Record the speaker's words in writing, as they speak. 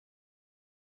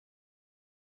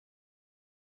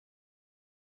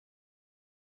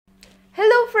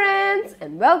friends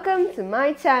and welcome to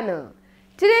my channel.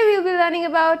 Today we will be learning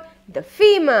about the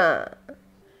femur.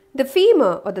 The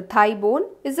femur or the thigh bone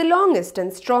is the longest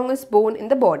and strongest bone in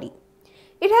the body.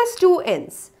 It has two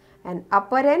ends, an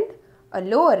upper end, a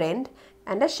lower end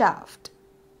and a shaft.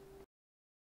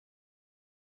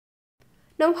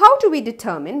 Now how do we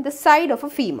determine the side of a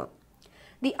femur?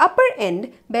 The upper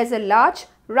end bears a large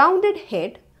rounded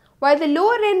head while the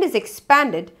lower end is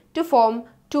expanded to form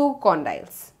two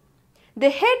condyles. The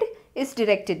head is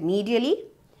directed medially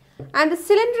and the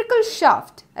cylindrical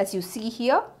shaft, as you see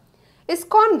here, is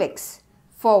convex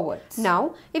forwards.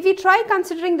 Now, if we try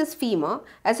considering this femur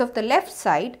as of the left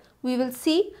side, we will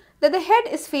see that the head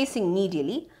is facing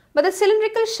medially, but the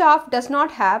cylindrical shaft does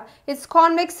not have its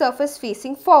convex surface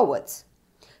facing forwards.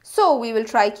 So, we will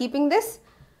try keeping this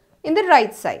in the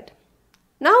right side.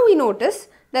 Now, we notice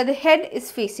that the head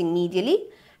is facing medially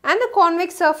and the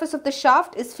convex surface of the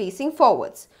shaft is facing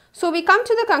forwards. So, we come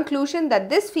to the conclusion that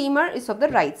this femur is of the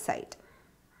right side.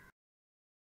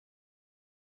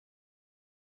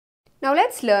 Now,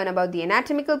 let's learn about the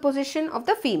anatomical position of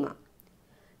the femur.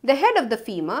 The head of the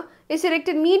femur is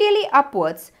directed medially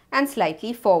upwards and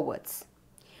slightly forwards.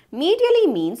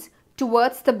 Medially means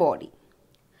towards the body.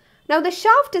 Now, the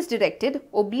shaft is directed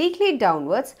obliquely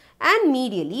downwards and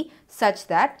medially such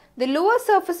that the lower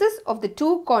surfaces of the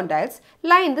two condyles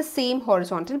lie in the same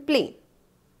horizontal plane.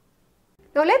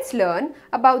 Now, let's learn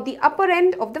about the upper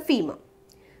end of the femur.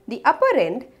 The upper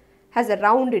end has a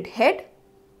rounded head,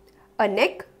 a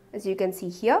neck as you can see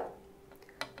here,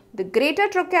 the greater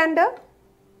trochanter,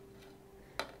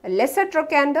 a lesser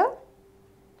trochanter,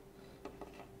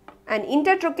 an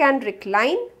intertrochanteric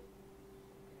line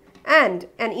and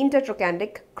an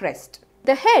intertrochanteric crest.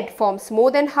 The head forms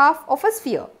more than half of a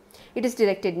sphere. It is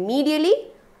directed medially,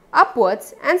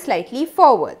 upwards and slightly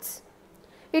forwards.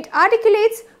 It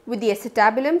articulates with the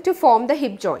acetabulum to form the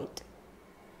hip joint.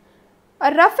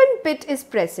 A roughened pit is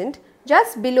present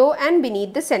just below and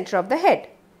beneath the center of the head.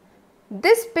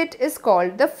 This pit is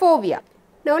called the fovea.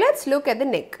 Now let's look at the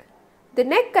neck. The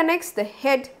neck connects the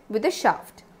head with the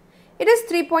shaft. It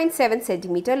is 3.7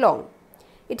 cm long.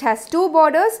 It has two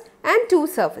borders and two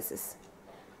surfaces.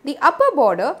 The upper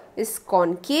border is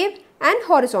concave and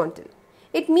horizontal.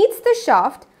 It meets the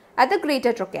shaft at the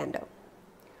greater trochanter.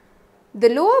 The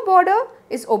lower border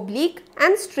is oblique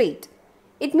and straight.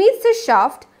 It meets the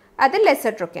shaft at the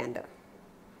lesser trochanter.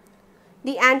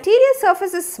 The anterior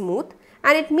surface is smooth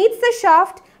and it meets the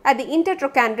shaft at the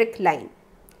intertrochanteric line.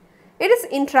 It is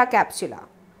intracapsular.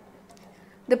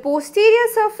 The posterior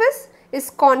surface is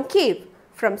concave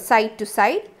from side to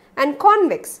side and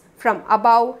convex from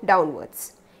above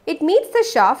downwards. It meets the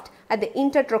shaft at the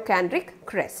intertrochanteric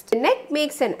crest. The neck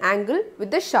makes an angle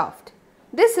with the shaft.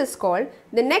 This is called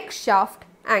the neck shaft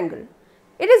angle.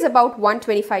 It is about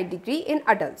 125 degrees in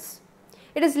adults.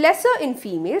 It is lesser in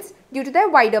females due to their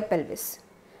wider pelvis.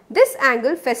 This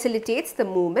angle facilitates the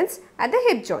movements at the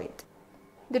hip joint.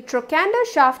 The trochanter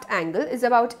shaft angle is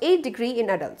about 8 degrees in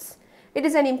adults. It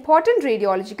is an important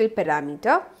radiological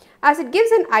parameter as it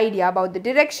gives an idea about the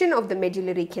direction of the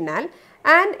medullary canal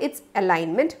and its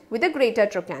alignment with the greater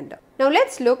trochanter. Now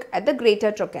let's look at the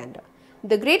greater trochanter.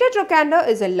 The greater trochanter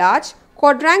is a large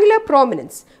quadrangular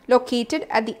prominence located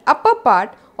at the upper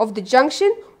part of the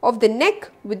junction of the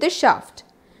neck with the shaft.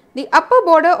 The upper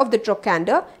border of the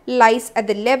trochanter lies at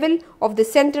the level of the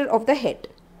center of the head.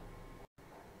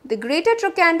 The greater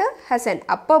trochanter has an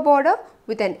upper border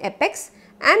with an apex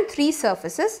and three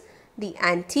surfaces, the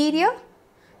anterior,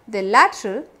 the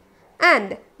lateral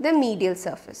and the medial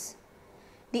surface.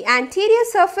 The anterior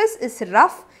surface is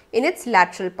rough in its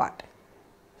lateral part.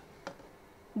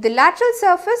 The lateral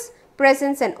surface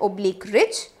presents an oblique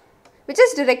ridge which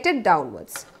is directed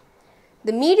downwards.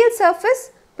 The medial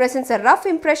surface presents a rough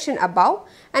impression above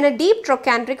and a deep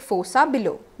trochanteric fossa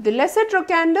below. The lesser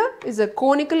trochanter is a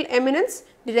conical eminence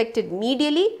directed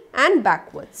medially and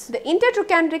backwards. The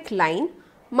intertrochanteric line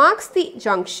marks the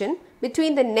junction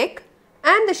between the neck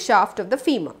and the shaft of the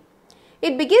femur.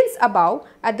 It begins above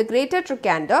at the greater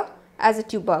trochanter as a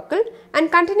tubercle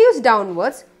and continues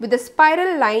downwards with a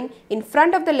spiral line in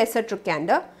front of the lesser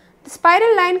trochanter. The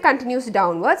spiral line continues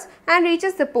downwards and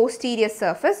reaches the posterior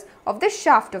surface of the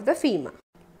shaft of the femur.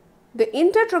 The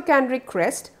intertrochanteric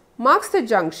crest marks the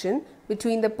junction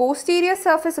between the posterior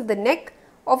surface of the neck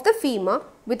of the femur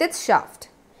with its shaft.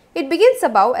 It begins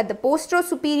above at the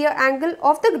postero-superior angle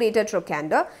of the greater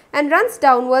trochanter and runs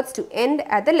downwards to end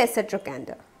at the lesser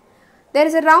trochanter. There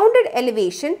is a rounded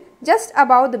elevation just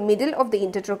above the middle of the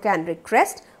intertrochanteric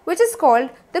crest which is called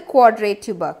the quadrate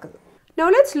tubercle. Now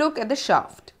let's look at the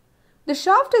shaft. The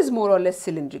shaft is more or less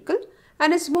cylindrical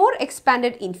and is more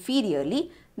expanded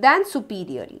inferiorly than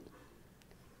superiorly.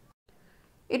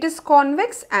 It is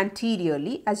convex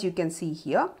anteriorly, as you can see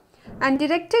here, and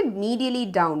directed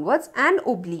medially downwards and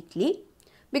obliquely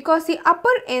because the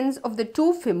upper ends of the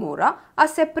two femora are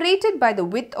separated by the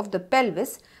width of the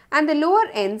pelvis and the lower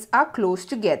ends are close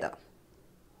together.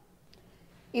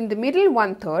 In the middle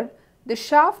 1/3, the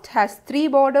shaft has 3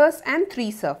 borders and 3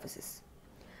 surfaces: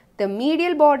 the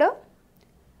medial border,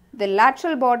 the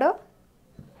lateral border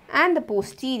and the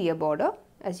posterior border,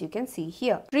 as you can see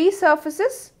here. 3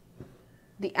 surfaces: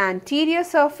 the anterior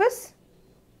surface,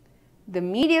 the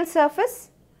medial surface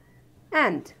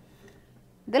and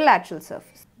the lateral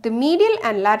surface. The medial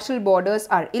and lateral borders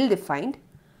are ill-defined,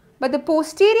 but the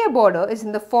posterior border is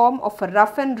in the form of a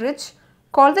roughened ridge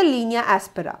called the linea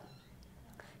aspera.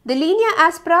 The linea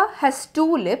aspera has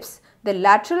 2 lips, the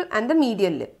lateral and the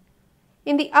medial lip.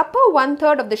 In the upper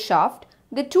 1/3 of the shaft,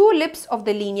 the 2 lips of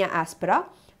the linea aspera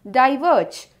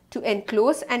diverge to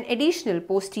enclose an additional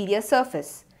posterior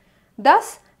surface.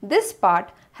 Thus, this part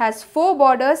has 4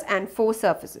 borders and 4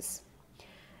 surfaces: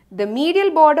 the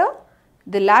medial border,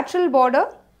 the lateral border,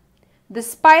 the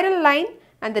spiral line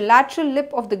and the lateral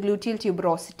lip of the gluteal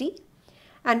tuberosity,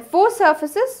 and 4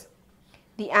 surfaces: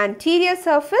 the anterior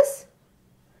surface,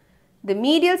 the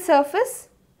medial surface,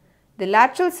 the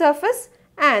lateral surface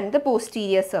and the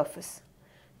posterior surface.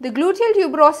 The gluteal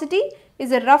tuberosity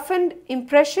is a roughened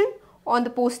impression on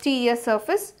the posterior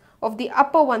surface of the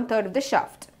upper 1/3 of the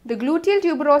shaft. The gluteal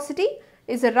tuberosity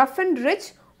is a roughened ridge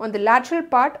on the lateral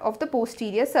part of the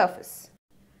posterior surface.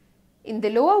 In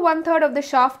the lower 1/3 of the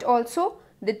shaft also,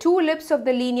 the 2 lips of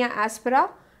the linea aspera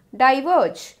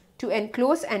diverge to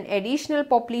enclose an additional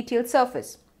popliteal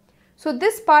surface. So,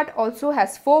 this part also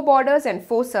has 4 borders and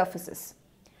 4 surfaces: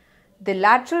 the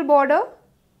lateral border,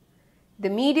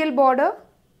 the medial border,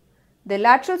 the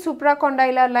lateral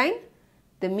supracondylar line,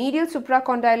 the medial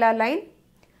supracondylar line,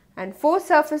 and 4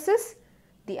 surfaces: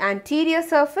 the anterior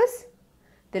surface,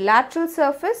 the lateral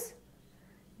surface,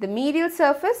 the medial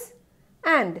surface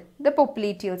and the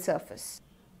popliteal surface.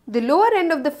 The lower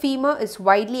end of the femur is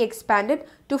widely expanded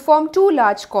to form 2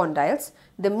 large condyles,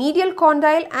 the medial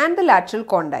condyle and the lateral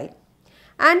condyle.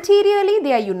 Anteriorly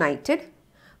they are united.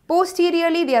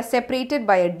 Posteriorly they are separated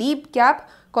by a deep gap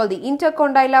called the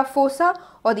intercondylar fossa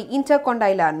or the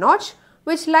intercondylar notch,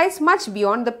 which lies much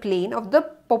beyond the plane of the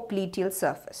popliteal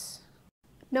surface.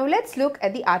 Now let's look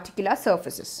at the articular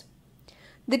surfaces.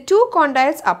 The 2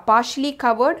 condyles are partially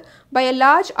covered by a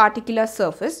large articular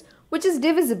surface which is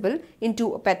divisible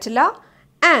into patella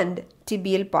and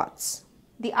tibial parts.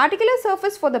 The articular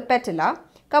surface for the patella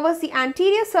covers the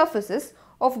anterior surfaces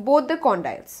of both the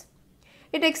condyles.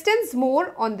 It extends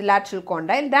more on the lateral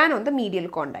condyle than on the medial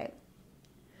condyle.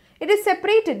 It is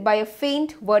separated by a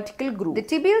faint vertical groove. The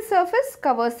tibial surface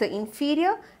covers the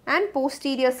inferior and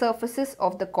posterior surfaces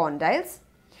of the condyles.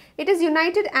 It is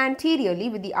united anteriorly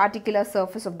with the articular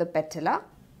surface of the patella.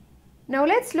 Now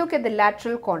let's look at the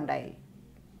lateral condyle.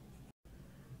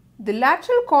 The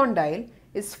lateral condyle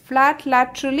is flat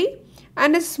laterally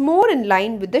and is more in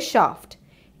line with the shaft.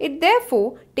 It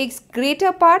therefore takes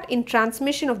greater part in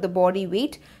transmission of the body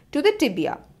weight to the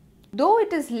tibia. Though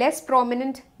it is less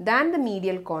prominent than the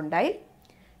medial condyle,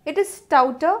 it is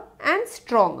stouter and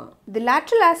stronger. The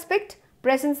lateral aspect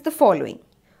presents the following: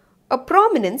 a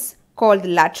prominence called the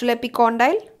lateral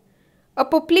epicondyle, a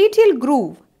popliteal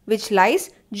groove which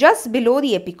lies just below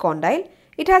the epicondyle.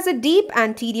 It has a deep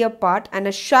anterior part and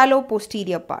a shallow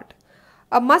posterior part,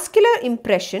 a muscular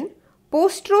impression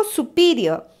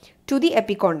postero-superior to the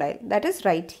epicondyle, that is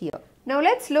right here. Now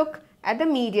let's look at the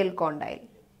medial condyle.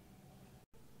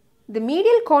 The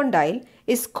medial condyle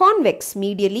is convex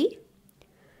medially.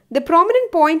 The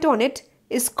prominent point on it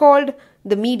is called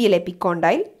the medial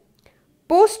epicondyle.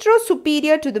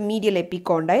 Postero-superior to the medial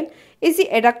epicondyle is the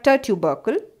adductor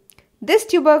tubercle. This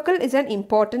tubercle is an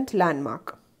important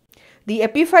landmark. The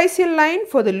epiphyseal line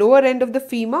for the lower end of the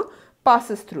femur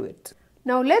passes through it.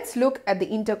 Now let's look at the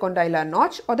intercondylar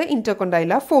notch or the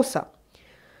intercondylar fossa.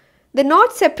 The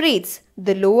notch separates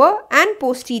the lower and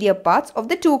posterior parts of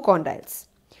the 2 condyles.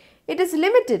 It is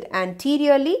limited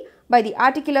anteriorly by the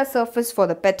articular surface for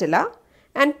the patella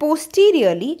and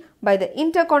posteriorly by the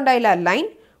intercondylar line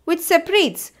which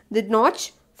separates the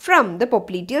notch from the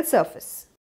popliteal surface.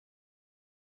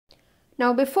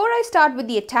 Now before I start with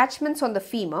the attachments on the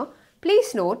femur,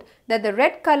 please note that the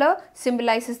red color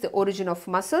symbolizes the origin of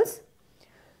muscles,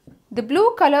 the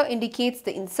blue color indicates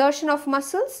the insertion of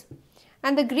muscles,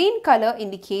 and the green color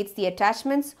indicates the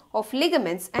attachments of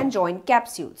ligaments and joint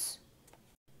capsules.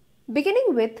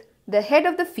 Beginning with the head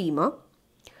of the femur,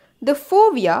 the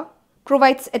fovea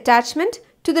provides attachment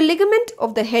to the ligament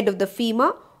of the head of the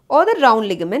femur or the round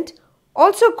ligament,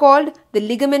 also called the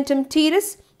ligamentum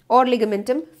teres or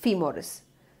ligamentum femoris.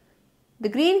 The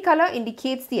green color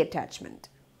indicates the attachment.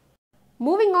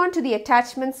 Moving on to the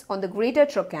attachments on the greater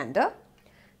trochanter,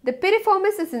 the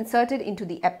piriformis is inserted into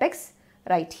the apex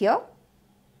right here.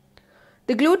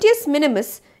 The gluteus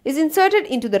minimus is inserted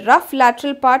into the rough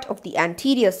lateral part of the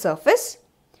anterior surface.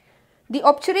 The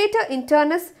obturator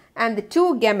internus and the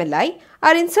two gemelli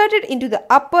are inserted into the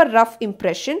upper rough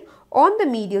impression on the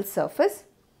medial surface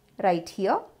right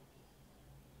here.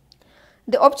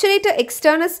 The obturator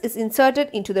externus is inserted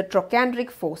into the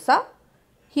trochanteric fossa.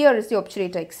 Here is the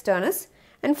obturator externus.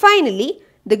 And finally,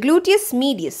 the gluteus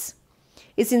medius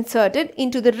is inserted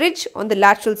into the ridge on the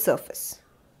lateral surface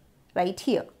right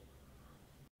here.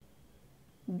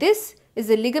 This is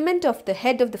a ligament of the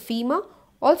head of the femur,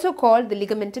 also called the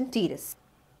ligamentum teres.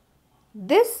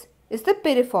 This is the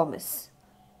piriformis.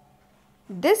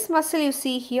 This muscle you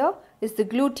see here is the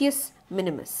gluteus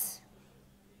minimus.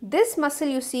 This muscle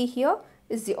you see here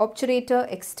is the obturator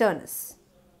externus.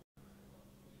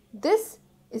 This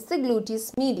is the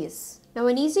gluteus medius. Now,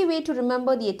 an easy way to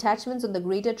remember the attachments on the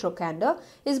greater trochanter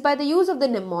is by the use of the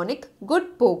mnemonic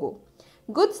GOOD POGO.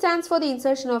 GOOD stands for the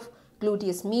insertion of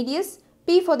gluteus medius,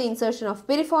 P for the insertion of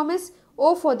piriformis,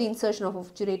 O for the insertion of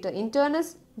obturator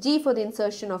internus, G for the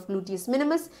insertion of gluteus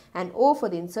minimus, and O for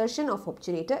the insertion of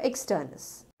obturator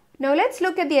externus. Now, let's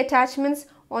look at the attachments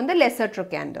on the lesser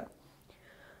trochanter.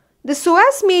 The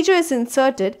psoas major is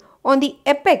inserted on the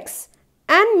apex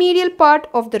and medial part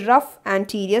of the rough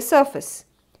anterior surface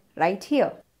right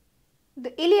here. The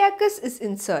iliacus is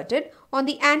inserted on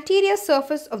the anterior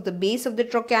surface of the base of the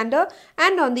trochanter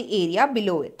and on the area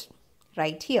below it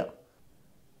right here.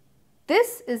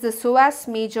 This is the psoas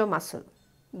major muscle.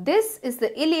 This is the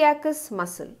iliacus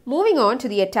muscle. Moving on to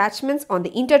the attachments on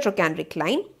the intertrochanteric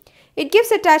line, it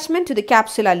gives attachment to the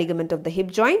capsular ligament of the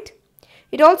hip joint.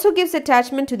 It also gives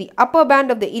attachment to the upper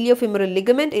band of the iliofemoral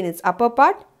ligament in its upper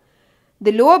part,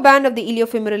 the lower band of the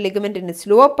iliofemoral ligament in its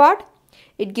lower part.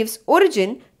 It gives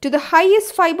origin to the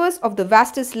highest fibers of the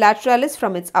vastus lateralis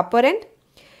from its upper end.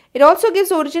 It also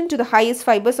gives origin to the highest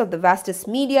fibers of the vastus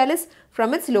medialis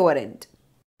from its lower end.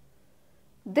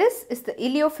 This is the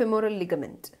iliofemoral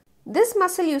ligament. This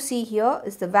muscle you see here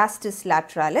is the vastus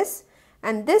lateralis,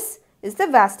 and this is the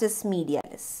vastus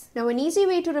medialis. Now, an easy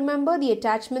way to remember the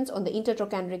attachments on the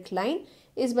intertrochanteric line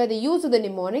is by the use of the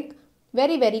mnemonic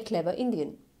very clever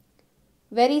Indian.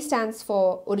 Very stands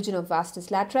for origin of vastus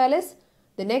lateralis.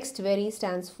 The next very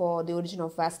stands for the origin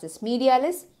of vastus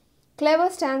medialis. Clever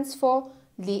stands for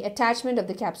the attachment of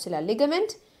the capsular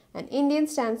ligament, and Indian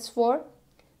stands for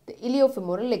the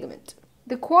iliofemoral ligament.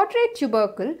 The quadrate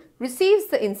tubercle receives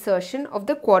the insertion of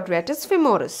the quadratus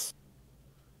femoris.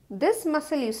 This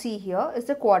muscle you see here is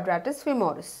the quadratus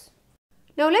femoris.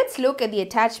 Now, let's look at the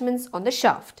attachments on the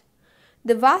shaft.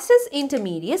 The vastus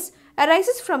intermedius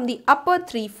arises from the upper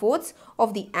 3/4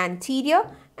 of the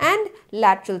anterior and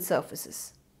lateral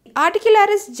surfaces. The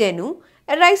articularis genu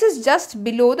arises just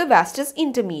below the vastus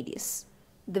intermedius.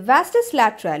 The vastus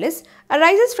lateralis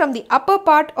arises from the upper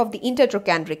part of the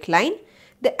intertrochanteric line,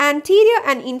 the anterior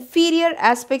and inferior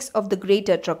aspects of the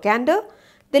greater trochanter,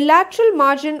 the lateral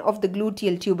margin of the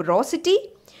gluteal tuberosity,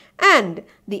 and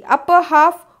the upper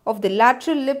half of the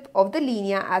lateral lip of the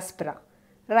linea aspera,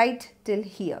 right till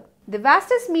here. The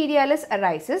vastus medialis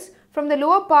arises from the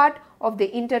lower part of the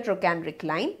intertrochanteric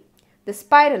line, the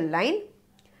spiral line,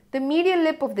 the medial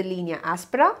lip of the linea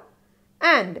aspera,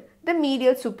 and the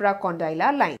medial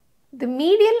supracondylar line. The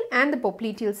medial and the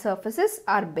popliteal surfaces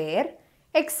are bare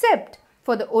except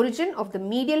for the origin of the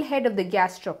medial head of the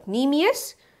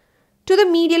gastrocnemius to the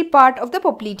medial part of the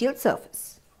popliteal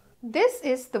surface. This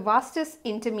is the vastus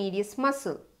intermedius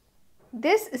muscle.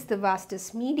 This is the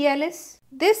vastus medialis.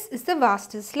 This is the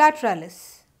vastus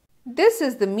lateralis. This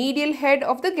is the medial head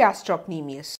of the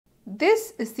gastrocnemius.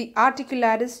 This is the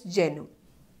articularis genu.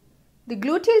 The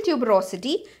gluteal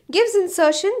tuberosity gives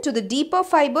insertion to the deeper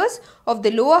fibers of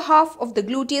the lower half of the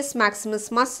gluteus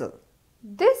maximus muscle.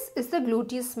 This is the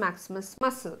gluteus maximus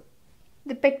muscle.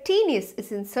 The pectineus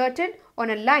is inserted on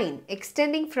a line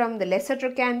extending from the lesser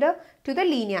trochanter to the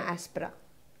linea aspera.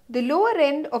 The lower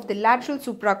end of the lateral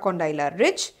supracondylar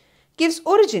ridge gives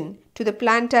origin to the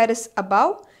plantaris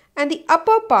above and the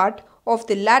upper part of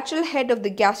the lateral head of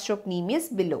the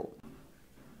gastrocnemius below.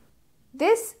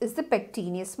 This is the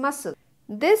pectineus muscle.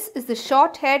 This is the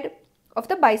short head of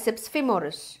the biceps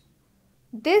femoris.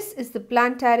 This is the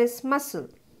plantaris muscle.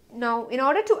 Now, in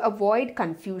order to avoid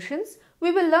confusions,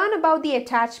 we will learn about the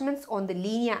attachments on the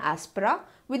linea aspera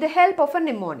with the help of a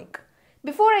mnemonic.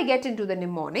 Before I get into the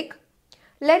mnemonic,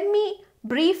 let me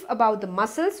brief about the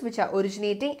muscles which are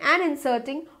originating and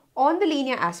inserting on the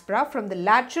linea aspera from the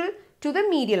lateral to the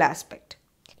medial aspect.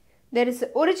 There is the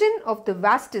origin of the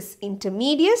vastus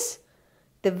intermedius,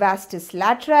 the vastus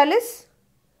lateralis,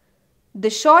 the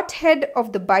short head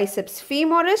of the biceps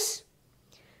femoris,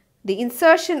 the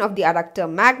insertion of the adductor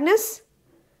magnus,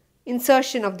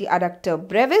 insertion of the adductor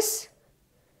brevis,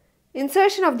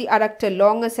 insertion of the adductor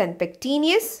longus and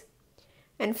pectineus,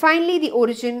 and finally the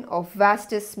origin of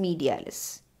vastus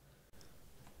medialis.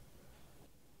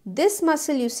 This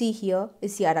muscle you see here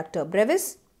is the adductor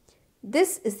brevis,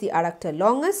 this is the adductor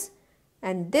longus,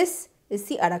 and this is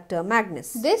the adductor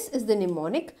magnus. This is the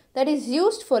mnemonic that is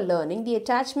used for learning the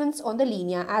attachments on the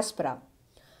linea aspera.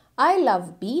 I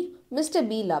love B, Mr.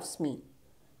 B loves me.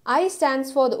 I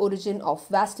stands for the origin of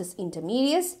vastus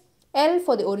intermedius, L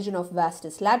for the origin of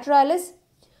vastus lateralis,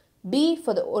 B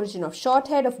for the origin of short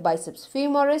head of biceps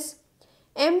femoris,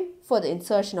 M for the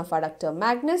insertion of adductor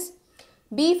magnus,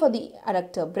 B for the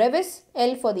adductor brevis,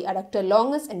 L for the adductor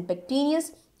longus and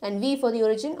pectineus, and V for the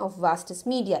origin of vastus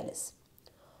medialis.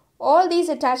 All these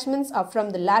attachments are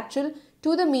from the lateral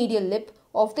to the medial lip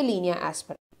of the linea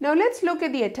aspera. Now let's look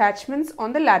at the attachments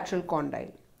on the lateral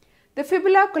condyle. The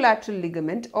fibular collateral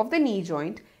ligament of the knee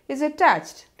joint is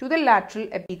attached to the lateral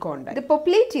epicondyle. The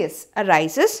popliteus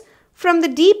arises from the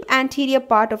deep anterior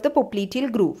part of the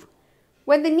popliteal groove.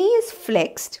 When the knee is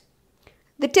flexed,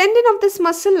 the tendon of this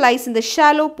muscle lies in the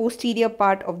shallow posterior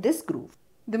part of this groove.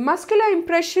 The muscular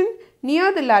impression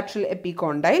near the lateral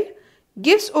epicondyle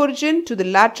gives origin to the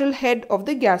lateral head of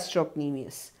the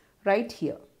gastrocnemius, right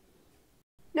here.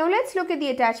 Now let's look at the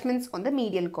attachments on the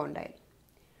medial condyle.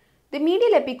 The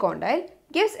medial epicondyle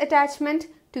gives attachment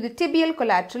to the tibial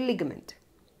collateral ligament.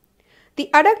 The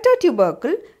adductor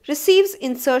tubercle receives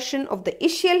insertion of the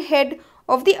ischial head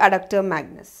of the adductor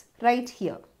magnus, right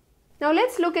here. Now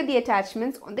let's look at the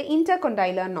attachments on the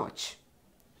intercondylar notch.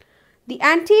 The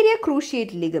anterior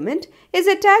cruciate ligament is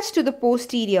attached to the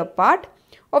posterior part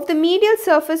of the medial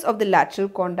surface of the lateral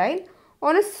condyle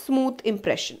on a smooth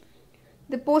impression.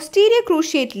 The posterior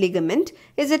cruciate ligament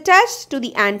is attached to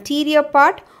the anterior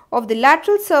part of the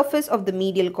lateral surface of the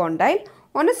medial condyle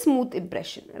on a smooth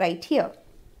impression, right here.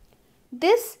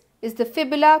 This is the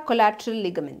fibular collateral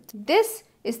ligament. This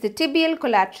is the tibial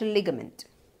collateral ligament.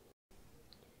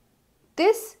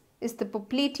 This is the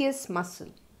popliteus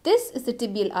muscle. This is the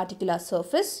tibial articular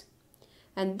surface,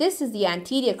 and this is the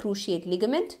anterior cruciate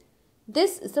ligament.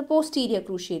 This is the posterior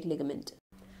cruciate ligament.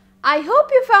 I hope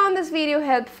you found this video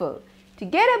helpful. To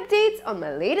get updates on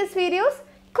my latest videos,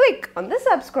 click on the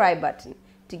subscribe button.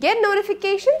 To get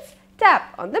notifications,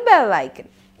 tap on the bell icon.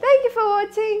 Thank you for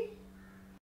watching.